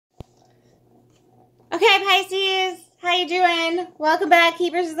Okay, Pisces, how you doing? Welcome back,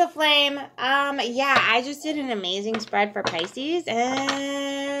 Keepers of the Flame. Yeah, I just did an amazing spread for Pisces,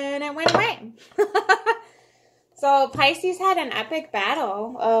 and it went away. So Pisces had an epic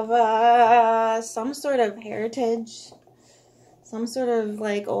battle of some sort of heritage, some sort of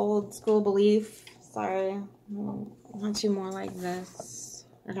like old school belief. Sorry, I want you more like this.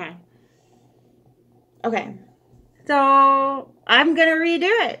 Okay. So I'm gonna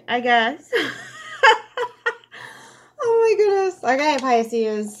redo it, I guess. Oh my goodness. Okay,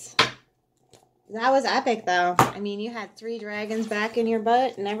 Pisces. That was epic, though. I mean, you had 3 dragons back in your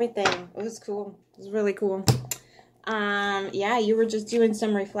butt and everything. It was cool. It was really cool. Yeah, you were just doing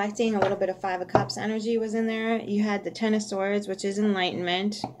some reflecting. A little bit of 5 of Cups energy was in there. You had the 10 of Swords, which is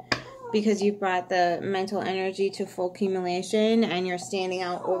enlightenment, because you brought the mental energy to full accumulation, and you're standing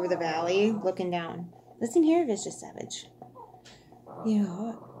out over the valley, looking down. Listen here, Vicious Savage.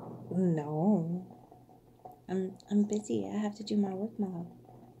 Yeah. No. I'm busy. I have to do my work, my love.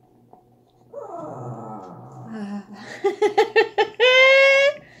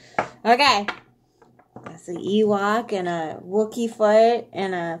 Okay. That's an Ewok and a Wookiee foot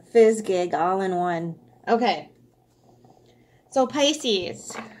and a fizz gig all in one. Okay. So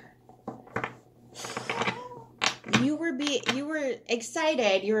Pisces, you were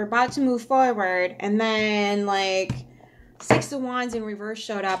excited. You were about to move forward, and then like 6 of Wands in reverse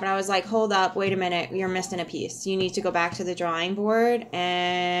showed up, and I was like, hold up, wait a minute, you're missing a piece. You need to go back to the drawing board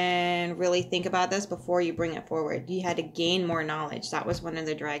and really think about this before you bring it forward. You had to gain more knowledge. That was one of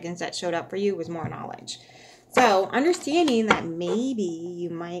the dragons that showed up for you, was more knowledge. So understanding that maybe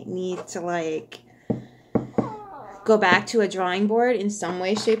you might need to like go back to a drawing board in some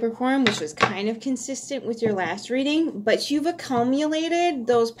way, shape, or form, which was kind of consistent with your last reading, but you've accumulated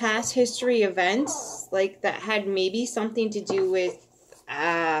those past history events, like that had maybe something to do with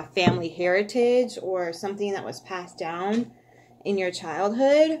family heritage or something that was passed down in your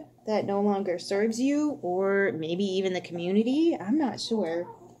childhood that no longer serves you, or maybe even the community. I'm not sure.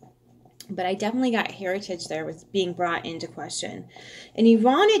 But I definitely got heritage there was being brought into question. And you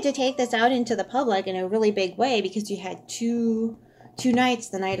wanted to take this out into the public in a really big way because you had two nights,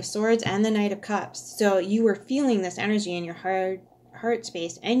 the Knight of Swords and the Knight of Cups. So you were feeling this energy in your heart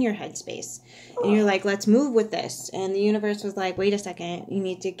space and your head space. And you're like, let's move with this. And the universe was like, wait a second, you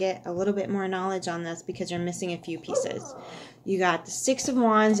need to get a little bit more knowledge on this because you're missing a few pieces. You got the 6 of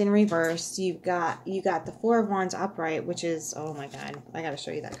Wands in reverse. You got the 4 of Wands upright, which is, oh my God, I got to show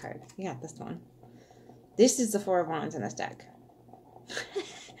you that card. You got this one. This is the 4 of Wands in this deck.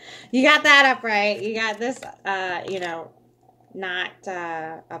 You got that upright. You got this, not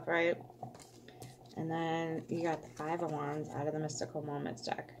upright. And then you got the 5 of Wands out of the Mystical Moments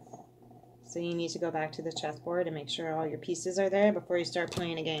deck. So you need to go back to the chessboard and make sure all your pieces are there before you start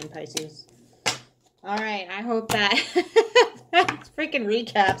playing a game, Pisces. All right, I hope that freaking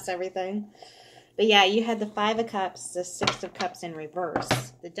recaps everything. But yeah, you had the 5 of Cups, the 6 of Cups in reverse,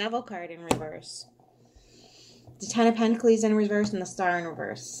 the Devil card in reverse, the 10 of Pentacles in reverse, and the Star in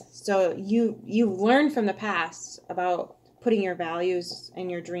reverse. So you learned from the past about putting your values and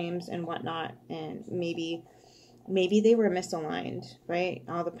your dreams and whatnot, and maybe they were misaligned, right?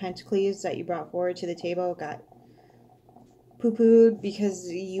 All the Pentacles that you brought forward to the table got poo-pooed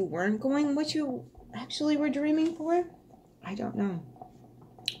because you weren't going what you actually were dreaming for. I don't know.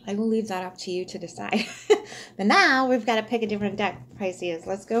 I will leave that up to you to decide. But now we've got to pick a different deck, Pisces.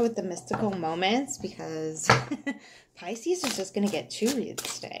 Let's go with the Mystical Moments because Pisces is just going to get 2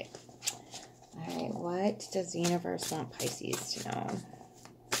 reads today. All right, what does the universe want Pisces to know?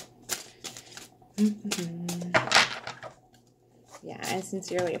 Yeah, I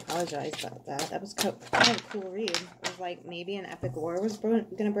sincerely apologize about that. That was kind of a cool read. It was like maybe an epic war was going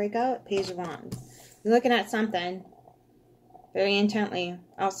to break out. Page of Wands. You're looking at something very intently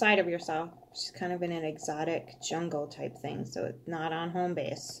outside of yourself. She's kind of in an exotic jungle type thing, so it's not on home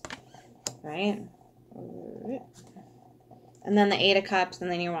base, right? And then the 8 of Cups,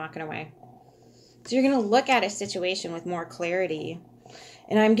 and then you're walking away. So you're going to look at a situation with more clarity.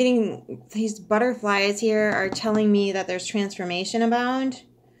 And I'm getting these butterflies here are telling me that there's transformation abound.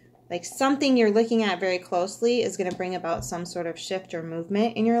 Like something you're looking at very closely is going to bring about some sort of shift or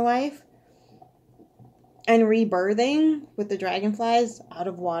movement in your life. And rebirthing with the dragonflies out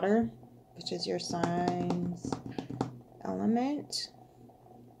of water, which is your sign's element.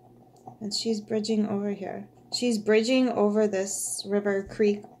 And she's bridging over here. She's bridging over this river,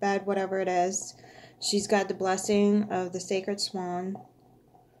 creek, bed, whatever it is. She's got the blessing of the sacred swan.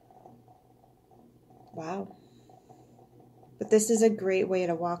 Wow. But this is a great way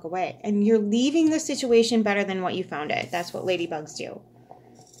to walk away. And you're leaving the situation better than what you found it. That's what ladybugs do.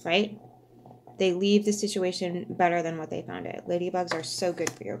 Right? They leave the situation better than what they found it. Ladybugs are so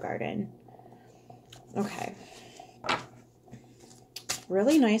good for your garden. Okay.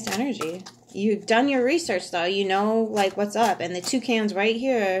 Really nice energy. You've done your research, though. You know, like, what's up. And the toucan's right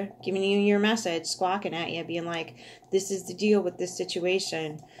here giving you your message, squawking at you, being like, this is the deal with this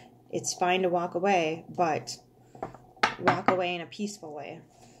situation. It's fine to walk away, but walk away in a peaceful way.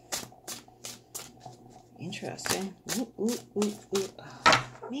 Interesting. Ooh, ooh, ooh, ooh. Oh,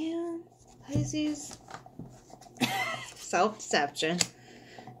 man, Pisces. Self-deception.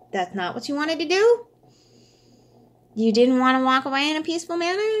 That's not what you wanted to do? You didn't want to walk away in a peaceful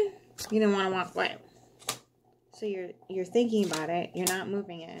manner? You didn't want to walk away. So you're thinking about it. You're not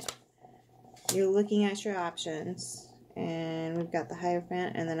moving it. You're looking at your options. And we've got the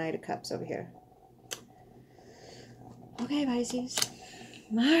Hierophant and the Knight of Cups over here. Okay, Pisces.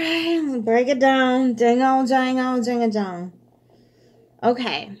 Alright, break it down. Ding-o, dang-o, ding-a-dong.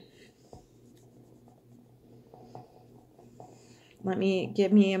 Okay.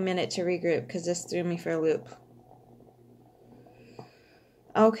 Give me a minute to regroup because this threw me for a loop.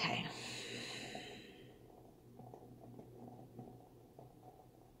 Okay.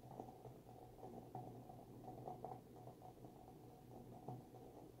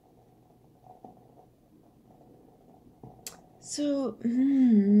 So,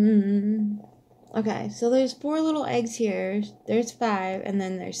 okay, so there's 4 little eggs here. There's 5, and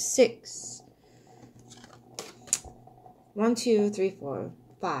then there's 6. 1, 2, 3, 4,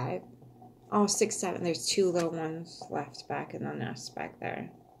 5. Oh, 6, 7. There's 2 little ones left back in the nest back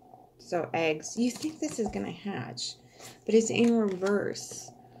there. So, eggs. You think this is going to hatch, but it's in reverse.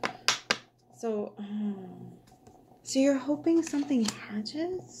 So, so you're hoping something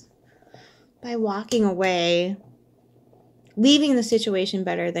hatches by walking away, leaving the situation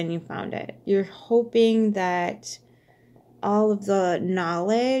better than you found it. You're hoping that all of the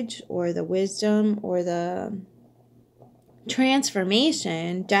knowledge or the wisdom or the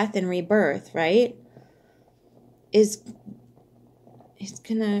transformation, death and rebirth, right, is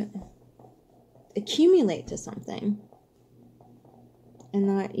gonna accumulate to something, and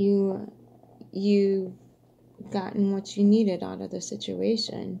that you gotten what you needed out of the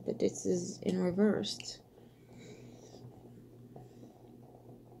situation, but this is in reverse.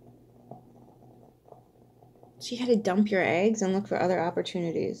 So you had to dump your eggs and look for other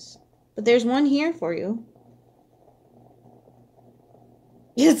opportunities. But there's one here for you.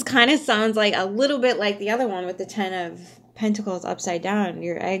 It kind of sounds like a little bit like the other one with the 10 of Pentacles upside down.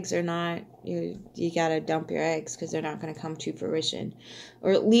 Your eggs are not, you got to dump your eggs because they're not going to come to fruition.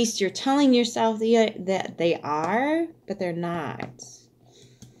 Or at least you're telling yourself that they are, but they're not.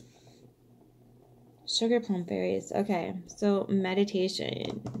 Sugar plum fairies. Okay, so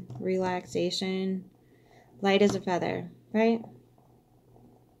meditation, relaxation, light as a feather, right?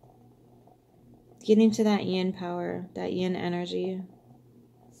 Get into that yin power, that yin energy.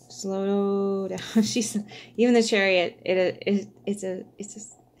 Slow down. She's even the Chariot. It's a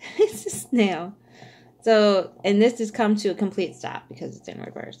snail. So, and this has come to a complete stop because it's in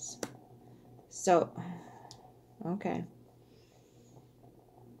reverse. So, okay.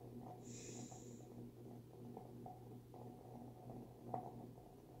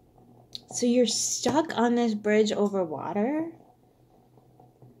 So you're stuck on this bridge over water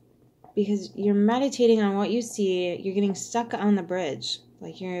because you're meditating on what you see. You're getting stuck on the bridge.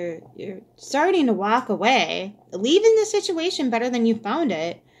 Like you're starting to walk away, leaving the situation better than you found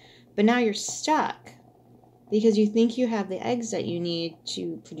it, but now you're stuck because you think you have the eggs that you need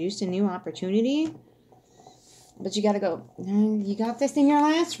to produce a new opportunity. But you got to go. You got this in your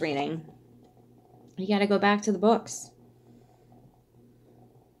last reading. You got to go back to the books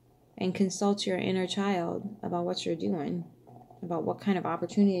and consult your inner child about what you're doing, about what kind of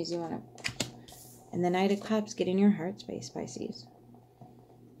opportunities you want to. And the Knight of Cups, get in your heart space, Pisces.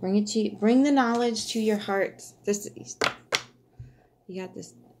 Bring the knowledge to your heart. You got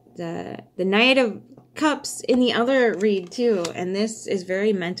this, the Knight of Cups in the other read too, and this is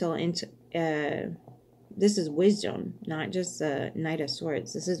very mental. This is wisdom, not just the Knight of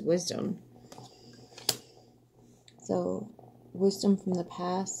Swords. This is wisdom. So, wisdom from the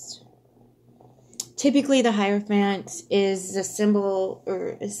past. Typically, the Hierophant is a symbol,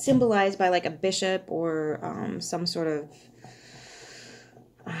 or is symbolized by like a bishop or some sort of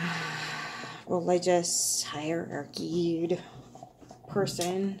religious hierarchied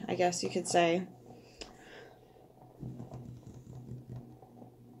person, I guess you could say.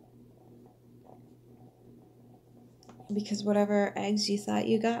 Because whatever eggs you thought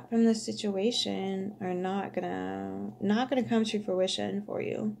you got from this situation are not gonna come to fruition for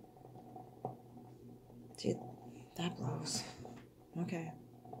you. Dude, that blows. Okay.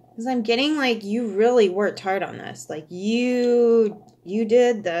 Because I'm getting like you really worked hard on this. Like you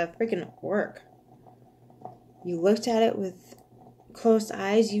did the freaking work. You looked at it with closed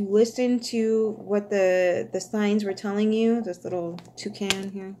eyes. You listened to what the signs were telling you. This little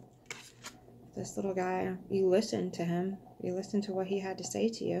toucan here. This little guy. You listened to him. You listened to what he had to say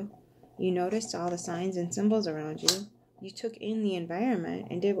to you. You noticed all the signs and symbols around you. You took in the environment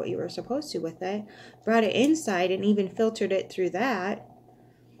and did what you were supposed to with it. Brought it inside and even filtered it through that.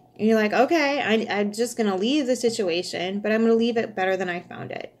 And you're like, okay, I'm just going to leave the situation, but I'm going to leave it better than I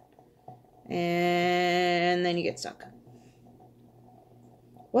found it. And then you get stuck.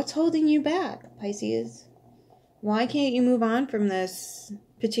 What's holding you back, Pisces? Why can't you move on from this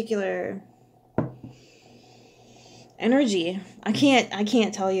particular energy? I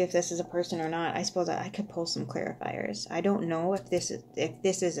can't tell you if this is a person or not. I suppose I could pull some clarifiers. I don't know if this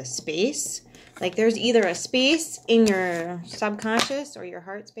is a space. Like there's either a space in your subconscious or your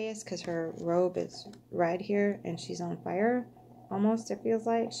heart space, because her robe is red here and she's on fire almost, it feels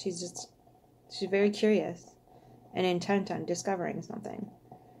like. She's very curious and intent on discovering something.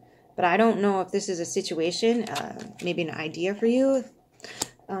 But I don't know if this is a situation, maybe an idea for you.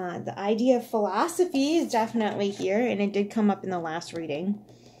 The idea of philosophy is definitely here, and it did come up in the last reading.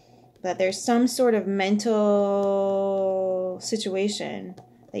 That there's some sort of mental situation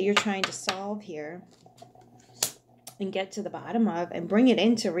that you're trying to solve here and get to the bottom of and bring it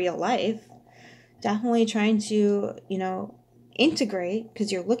into real life. Definitely trying to, integrate, because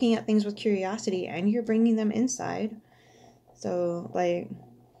you're looking at things with curiosity and you're bringing them inside. So, like,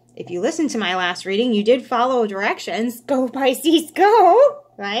 if you listen to my last reading, you did follow directions. Go, Pisces, go!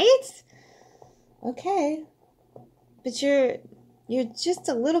 Right? Okay. But you're just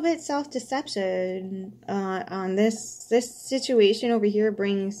a little bit self-deception on this situation over here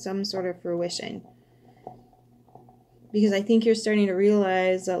bringing some sort of fruition. Because I think you're starting to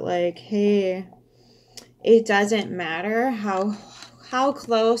realize that, like, hey, it doesn't matter how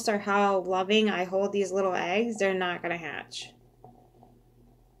close or how loving I hold these little eggs, they're not going to hatch.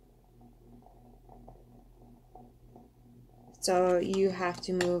 So you have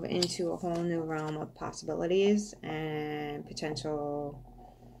to move into a whole new realm of possibilities and potential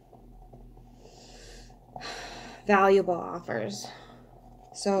valuable offers.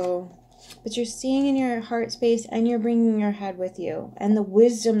 So, but you're seeing in your heart space and you're bringing your head with you and the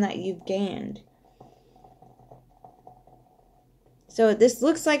wisdom that you've gained. So this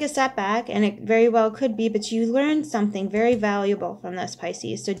looks like a setback, and it very well could be, but you learned something very valuable from this,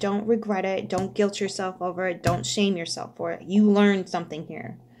 Pisces. So don't regret it. Don't guilt yourself over it. Don't shame yourself for it. You learned something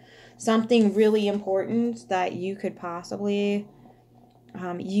here. Something really important that you could possibly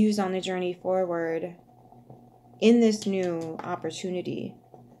use on the journey forward in this new opportunity.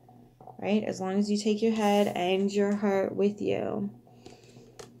 Right? As long as you take your head and your heart with you.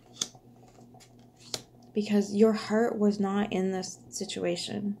 Because your heart was not in this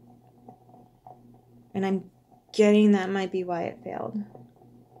situation. And I'm getting that might be why it failed.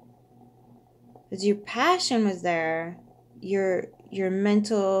 Because your passion was there. Your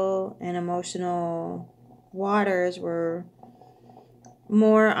mental and emotional waters were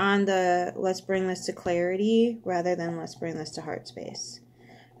more on the let's bring this to clarity rather than let's bring this to heart space.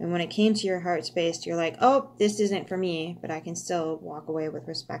 And when it came to your heart space, you're like, oh, this isn't for me, but I can still walk away with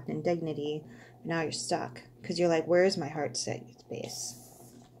respect and dignity. Now you're stuck because you're like, where is my heart space?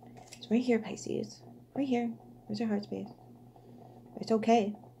 It's right here, Pisces. Right here. Where's your heart space? It's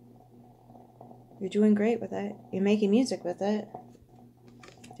okay. You're doing great with it. You're making music with it.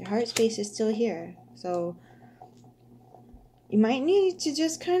 Your heart space is still here. So you might need to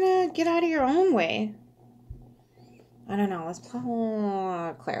just kind of get out of your own way. I don't know. Let's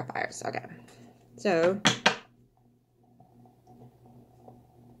pull clarifiers. Okay.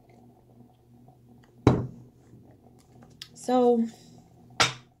 So,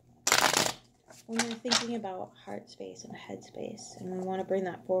 when we're thinking about heart space and head space, and we want to bring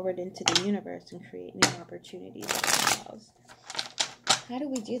that forward into the universe and create new opportunities for ourselves, how do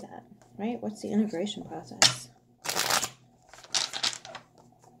we do that, right? What's the integration process?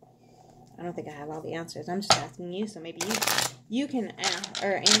 I don't think I have all the answers. I'm just asking you, so maybe you can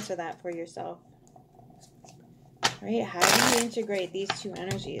answer that for yourself. Right? How do you integrate these two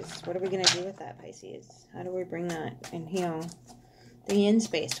energies? What are we going to do with that, Pisces? How do we bring that and heal the in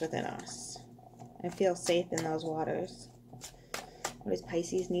space within us and feel safe in those waters? What does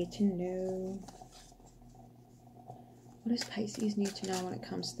Pisces need to know? What does Pisces need to know when it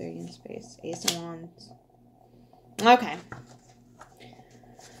comes to their in space? Ace of Wands. Okay.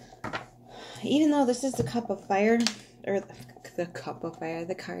 Even though this is the cup of fire, or the cup of fire,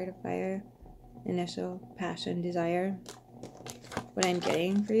 the card of fire, initial passion, desire, what I'm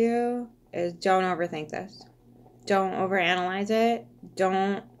getting for you is don't overthink this. Don't overanalyze it.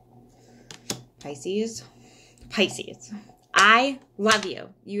 Don't. Pisces. I love you.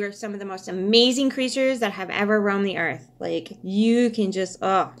 You are some of the most amazing creatures that have ever roamed the earth. Like, you can just,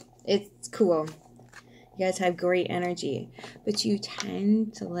 it's cool. You guys have great energy. But you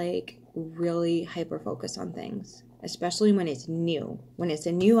tend to, like, really hyper-focus on things. Especially when it's new. When it's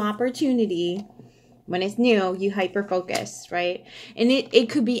a new opportunity, when it's new, you hyper-focus, right? And it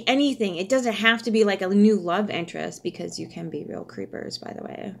could be anything. It doesn't have to be like a new love interest, because you can be real creepers, by the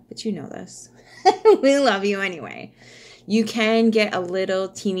way. But you know this. We love you anyway. You can get a little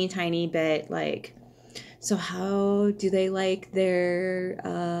teeny tiny bit like, so how do they like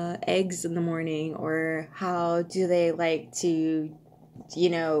their eggs in the morning? Or how do they like to,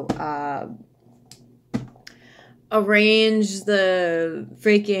 arrange the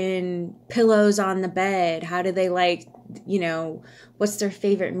freaking pillows on the bed? How do they like, what's their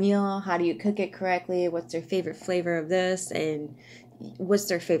favorite meal? How do you cook it correctly? What's their favorite flavor of this? And what's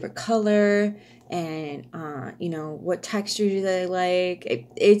their favorite color? And, what texture do they like?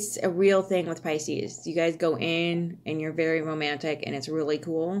 It's a real thing with Pisces. You guys go in and you're very romantic and it's really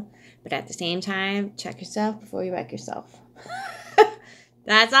cool. But at the same time, check yourself before you wreck yourself.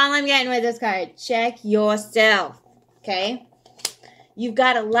 That's all I'm getting with this card. Check yourself. Okay? You've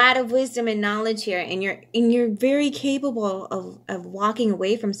got a lot of wisdom and knowledge here, and you're very capable of walking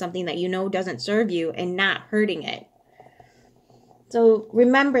away from something that you know doesn't serve you and not hurting it. So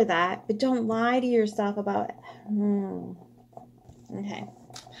remember that, but don't lie to yourself about it. Okay.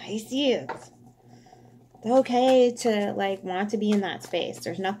 Pisces. It's okay to want to be in that space.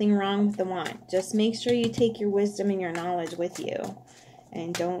 There's nothing wrong with the want. Just make sure you take your wisdom and your knowledge with you.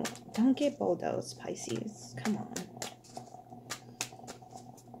 And don't get bulldozed, Pisces. Come on.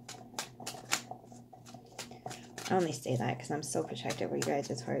 I only say that because I'm so protective of you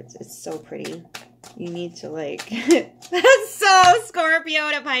guys' hearts. It's so pretty. You need to that's so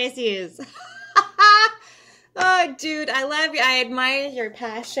Scorpio to Pisces. Oh, dude, I love you. I admire your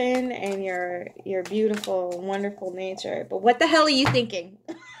passion and your beautiful, wonderful nature. But what the hell are you thinking?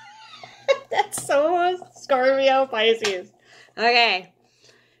 That's so Scorpio Pisces. Okay.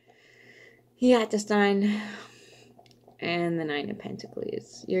 You got the Sun and the Nine of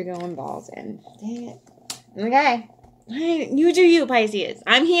Pentacles. You're going balls in. Dang it. Okay. You do you, Pisces.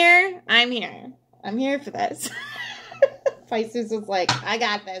 I'm here. I'm here for this. Pisces is like, I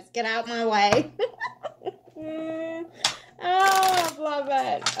got this. Get out my way. Oh, I love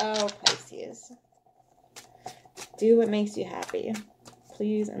it. Oh, Pisces. Do what makes you happy.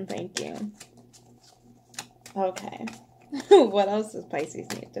 Please and thank you. Okay. What else does Pisces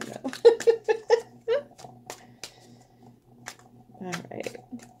need to know? All right.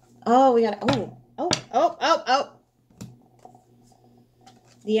 Oh, we got oh.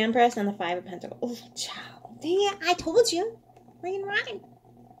 The Empress and the Five of Pentacles. Oh, child. Dang it. I told you. We're going to run.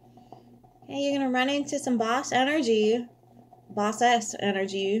 Okay, you're going to run into some boss energy. Boss-ass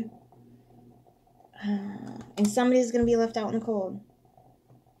energy. And somebody's going to be left out in the cold.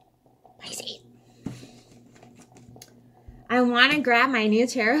 Pisces. I want to grab my new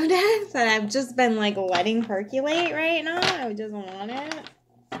tarot deck that I've just been letting percolate right now. I just want it.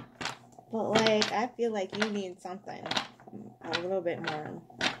 But I feel like you need something a little bit more.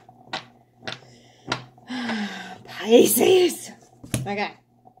 Pisces. Okay.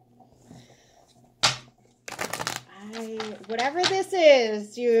 Whatever this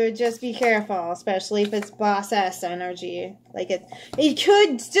is, you just be careful, especially if it's boss-ass energy. It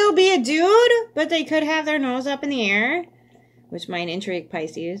could still be a dude, but they could have their nose up in the air. Which might intrigue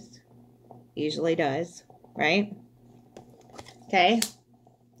Pisces. Usually does. Right? Okay?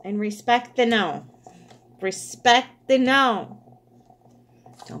 And respect the no. Respect the no.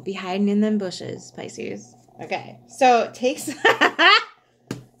 Don't be hiding in them bushes, Pisces. Okay. So, take some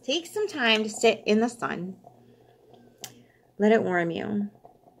time to sit in the sun. Let it warm you.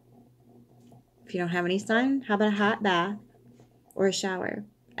 If you don't have any sun, how about a hot bath or a shower?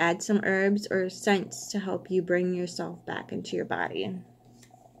 Add some herbs or scents to help you bring yourself back into your body.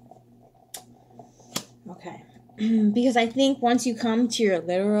 Okay. Because I think once you come to your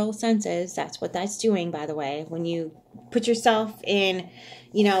literal senses, that's what that's doing, by the way. When you put yourself in,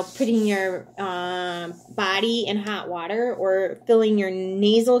 putting your body in hot water or filling your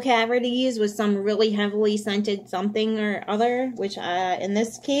nasal cavities with some really heavily scented something or other, which in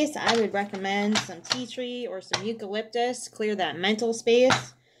this case, I would recommend some tea tree or some eucalyptus. Clear that mental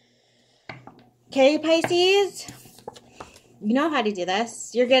space. Okay, Pisces, you know how to do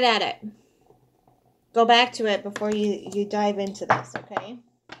this. You're good at it. Go back to it before you dive into this, okay?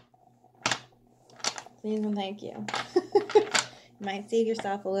 Please and thank you. Might save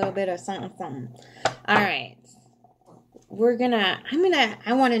yourself a little bit of something, something. All right.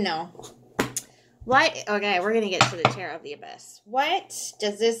 I want to know. Okay, we're going to get to the Tarot of the Abyss. What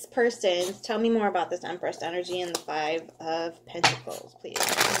does this person, tell me more about this Empress energy and the Five of Pentacles, please.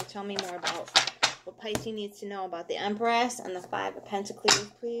 Tell me more about what Pisces needs to know about the Empress and the Five of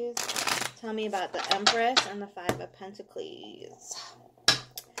Pentacles, please. Tell me about the Empress and the Five of Pentacles.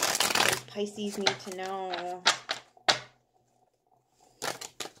 What does Pisces need to know?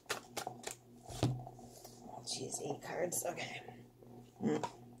 Oh, geez, 8 cards. Okay.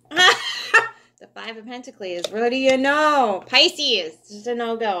 The Five of Pentacles. What do you know? Pisces. Just a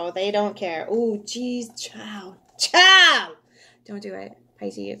no-go. They don't care. Ooh, geez, child. Child! Don't do it.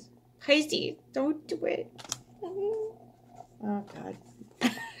 Pisces. Pisces. Don't do it. Oh, God.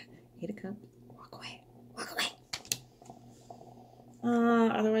 8 of Cups. Walk away. Walk away.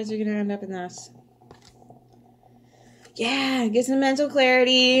 Otherwise you're going to end up in this. Yeah, get some mental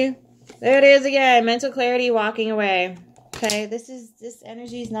clarity. There it is again. Mental clarity, walking away. Okay, this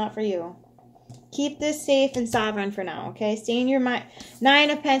energy is not for you. Keep this safe and sovereign for now, okay? Stay in your mind. 9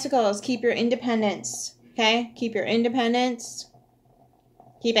 of Pentacles. Keep your independence, okay? Keep your independence.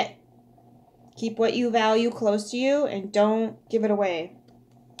 Keep it. Keep what you value close to you and don't give it away.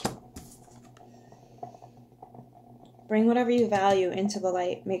 Bring whatever you value into the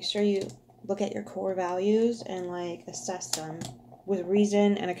light. Make sure you look at your core values and, like, assess them with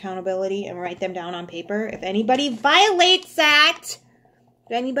reason and accountability and write them down on paper. If anybody violates that...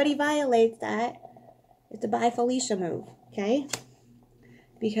 If anybody violates that, it's a bye Felicia move, okay?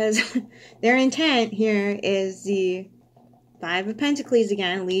 Because their intent here is the Five of Pentacles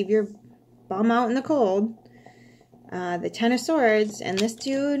again. Leave your bum out in the cold. The Ten of Swords, and this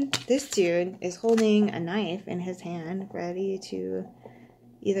dude is holding a knife in his hand, ready to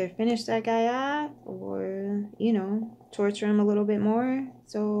either finish that guy off or, you know, torture him a little bit more.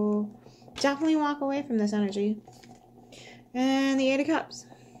 So definitely walk away from this energy. And the 8 of Cups.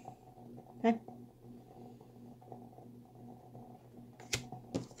 Okay.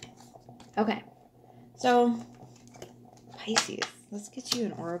 Okay. So, Pisces. Let's get you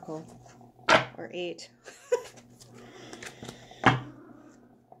an oracle. Or 8.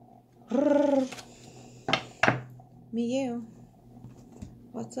 Me, you.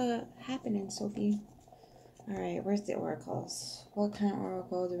 What's happening, Sophie? Alright, where's the oracles? What kind of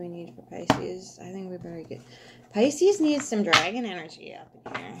oracle do we need for Pisces? I think we better get... Pisces needs some dragon energy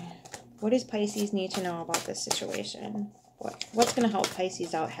up in here. What does Pisces need to know about this situation? What's going to help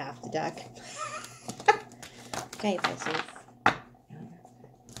Pisces out half the deck? Okay, Pisces.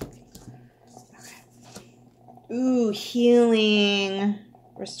 Okay. Ooh, healing.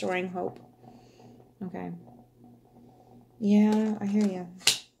 Restoring hope. Okay. Yeah, I hear you.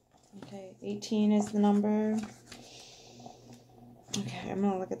 Okay, 18 is the number. Okay, I'm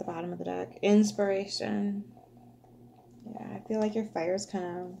going to look at the bottom of the deck. Inspiration. Yeah, I feel like your fire is kind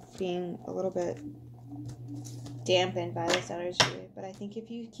of being a little bit dampened by this energy. But I think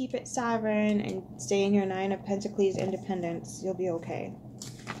if you keep it sovereign and stay in your 9 of Pentacles independence, you'll be okay.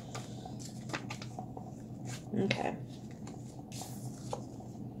 Okay.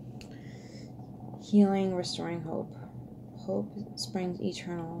 Healing, restoring hope. Hope springs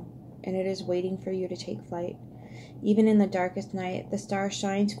eternal, and it is waiting for you to take flight. Even in the darkest night, the star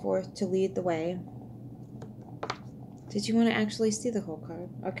shines forth to lead the way. Did you want to actually see the whole card?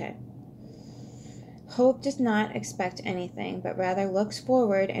 Okay. Hope does not expect anything, but rather looks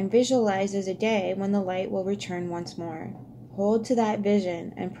forward and visualizes a day when the light will return once more. Hold to that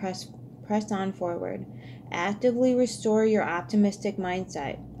vision and press on forward. Actively restore your optimistic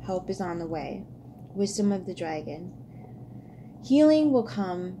mindset. Help is on the way. Wisdom of the Dragon. Healing will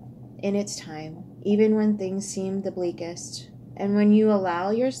come in its time, even when things seem the bleakest. And when you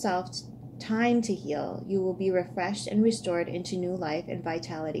allow yourself time to heal, you will be refreshed and restored into new life and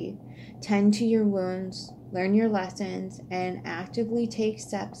vitality. Tend to your wounds, learn your lessons, and actively take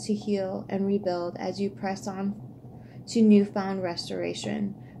steps to heal and rebuild as you press on to newfound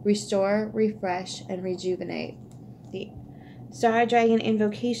restoration. Restore, refresh, and rejuvenate. The Star Dragon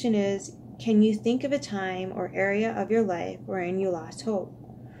invocation is, can you think of a time or area of your life wherein you lost hope?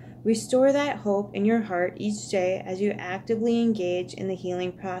 Restore that hope in your heart each day as you actively engage in the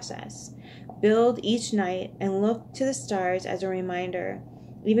healing process. Build each night and look to the stars as a reminder.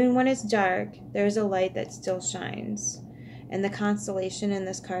 Even when it's dark, there is a light that still shines. And the constellation in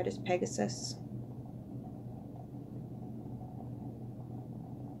this card is Pegasus.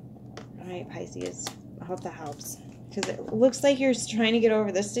 Alright, Pisces. I hope that helps. Because it looks like you're trying to get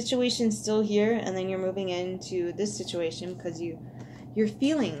over this situation still here, and then you're moving into this situation because you're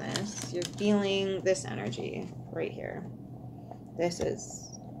feeling this. You're feeling this energy right here. This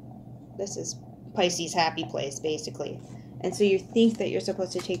is Pisces' happy place, basically. And so you think that you're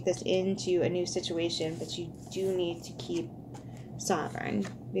supposed to take this into a new situation, but you do need to keep sovereign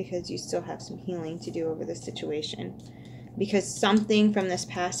because you still have some healing to do over this situation. Because something from this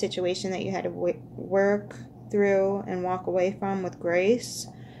past situation that you had to work through and walk away from with grace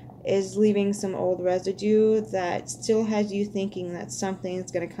is leaving some old residue that still has you thinking that something is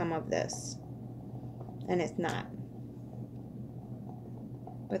going to come of this. And it's not.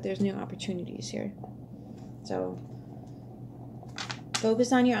 But there's new opportunities here. So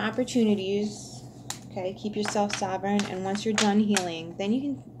focus on your opportunities. Okay, keep yourself sovereign. And once you're done healing, then you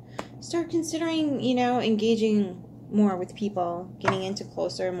can start considering, you know, engaging more with people, getting into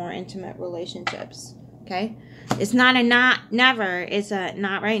closer, more intimate relationships. Okay? It's not a not never. It's a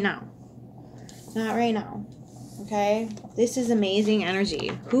not right now. Not right now. Okay? This is amazing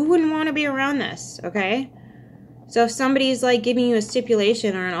energy. Who wouldn't want to be around this? Okay? So if somebody's like giving you a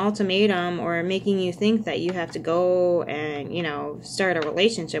stipulation or an ultimatum or making you think that you have to go and, you know, start a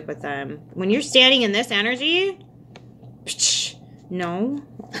relationship with them, when you're standing in this energy, no.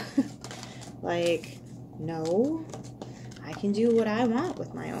 Like, no. I can do what I want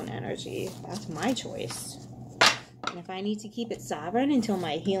with my own energy. That's my choice. And if I need to keep it sovereign until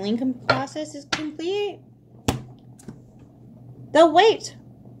my healing process is complete, they'll wait.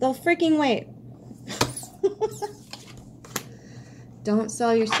 They'll freaking wait. Don't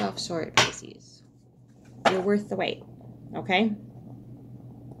sell yourself short, Pisces. You're worth the wait. Okay?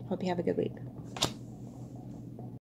 Hope you have a good week.